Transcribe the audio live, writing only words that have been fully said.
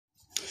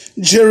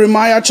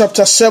Jeremiah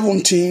chapter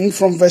 17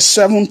 from verse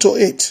 7 to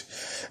 8.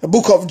 The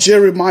book of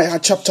Jeremiah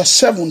chapter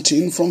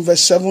 17 from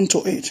verse 7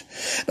 to 8.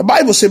 The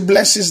Bible says,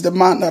 blessed is the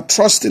man that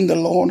trusts in the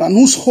Lord and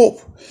whose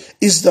hope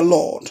is the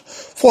Lord.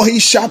 For he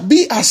shall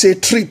be as a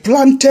tree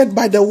planted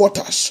by the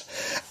waters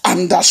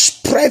and that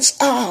spreads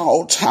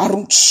out her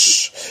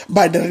roots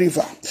by the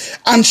river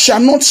and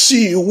shall not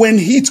see when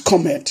heat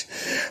cometh,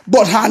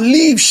 but her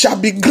leaves shall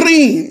be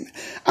green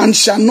and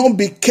shall not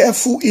be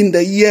careful in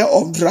the year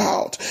of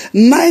drought,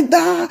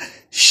 neither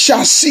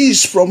shall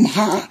cease from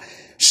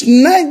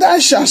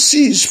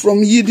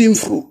yielding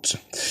fruit.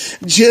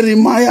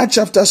 Jeremiah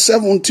chapter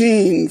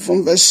 17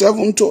 from verse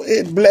 7 to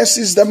 8. Blessed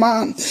is the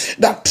man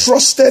that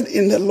trusted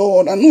in the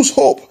Lord and whose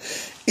hope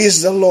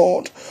is the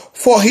Lord.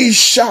 For he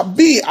shall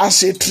be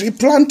as a tree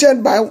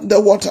planted by the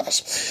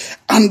waters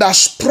and that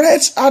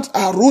spreads out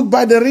her root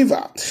by the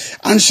river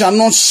and shall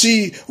not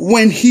see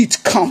when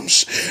heat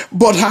comes,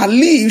 but her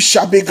leaves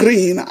shall be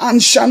green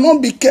and shall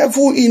not be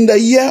careful in the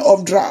year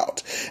of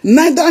drought,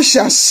 neither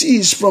shall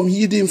cease from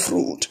yielding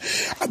fruit.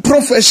 I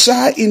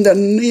prophesy in the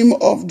name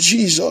of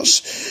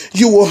Jesus,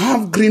 you will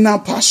have greener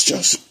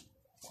pastures.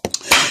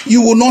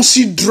 You will not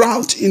see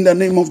drought in the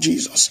name of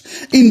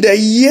Jesus. In the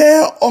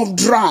year of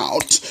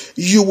drought,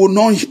 you will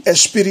not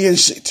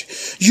experience it.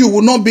 You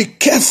will not be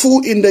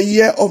careful in the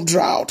year of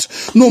drought.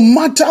 No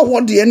matter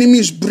what the enemy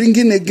is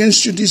bringing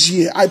against you this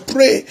year, I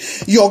pray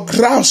your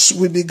grass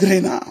will be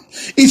greener.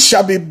 It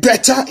shall be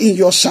better in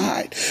your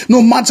side.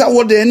 No matter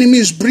what the enemy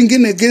is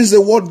bringing against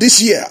the world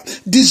this year,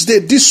 this day,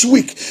 this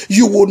week,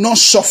 you will not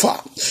suffer.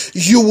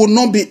 You will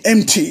not be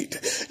emptied.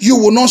 You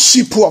will not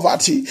see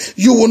poverty.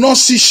 You will not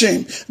see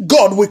shame.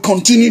 God will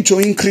continue to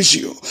increase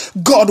you.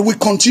 God will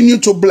continue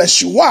to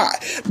bless you. Why?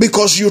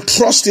 Because you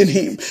trust in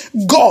him.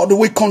 God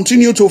will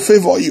continue to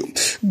favor you.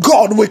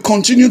 God will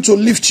continue to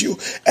lift you.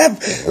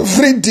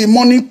 Every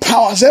demonic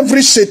powers,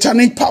 every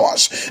satanic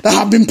powers that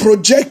have been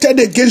projected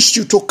against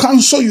you to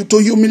cancel you, to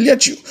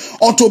humiliate you,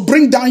 or to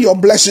bring down your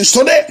blessings,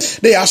 today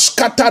they are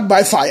scattered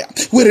by fire.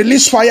 We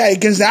release fire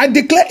against them. I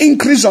declare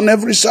increase on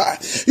every side.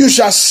 You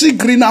shall see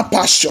greener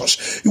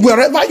pastures.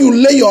 Wherever you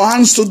lay your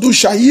hands to do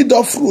shall yield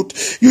up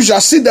fruit. You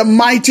shall see the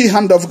mighty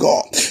hand of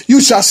God.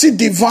 You shall see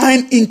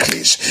divine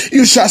increase.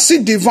 You shall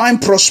see divine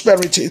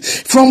prosperity.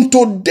 From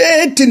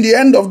today till the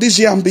end of this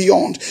year and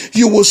beyond,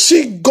 you will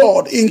see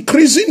God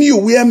increasing you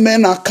where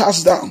men are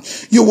cast down.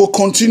 You will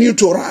continue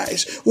to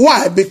rise.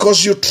 Why?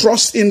 Because you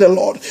trust in the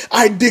Lord.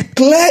 I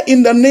declare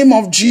in the name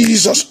of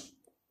Jesus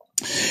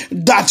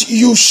that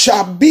you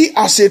shall be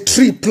as a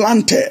tree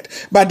planted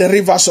by the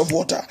rivers of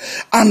water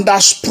and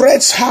that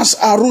spreads has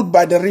a root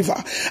by the river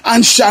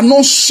and shall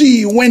not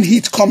see when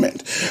heat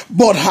cometh,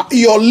 but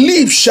your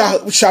leaves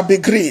shall be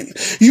green.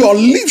 Your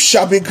leaves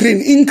shall be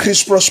green,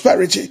 increase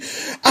prosperity,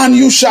 and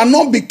you shall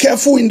not be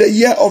careful in the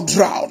year of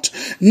drought,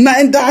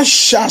 neither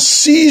shall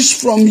cease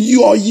from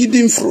your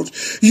yielding fruit.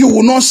 You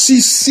will not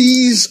see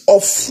cease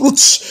of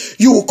fruits.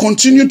 You will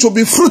continue to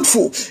be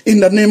fruitful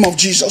in the name of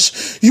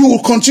Jesus. You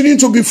will continue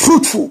to be fruitful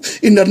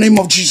in the name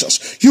of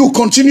Jesus. You will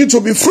continue to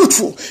be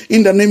fruitful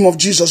in the name of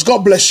Jesus.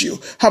 God bless you.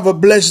 Have a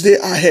blessed day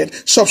ahead.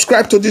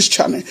 Subscribe to this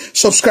channel.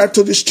 Subscribe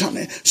to this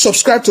channel.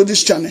 Subscribe to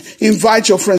this channel. Invite your friends.